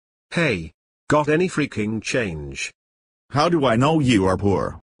Hey, got any freaking change? How do I know you are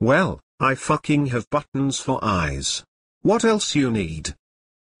poor? Well, I fucking have buttons for eyes. What else you need?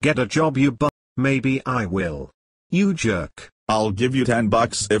 Get a job you maybe I will. You jerk. I'll give you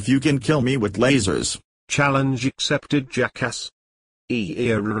 $10 if you can kill me with lasers. Challenge accepted, jackass.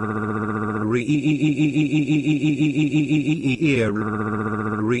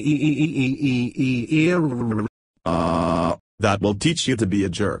 That will teach you to be a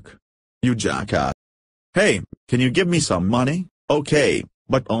jerk. You jackass. Hey, can you give me some money? Okay,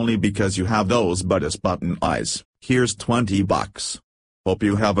 but only because you have those button eyes. Here's $20. Hope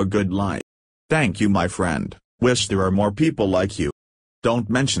you have a good life. Thank you, my friend. Wish there are more people like you. Don't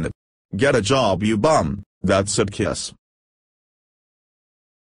mention it. Get a job, you bum. That's it, kiss.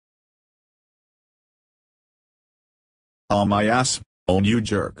 On my ass, own you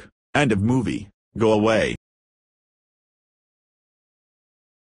jerk. End of movie. Go away.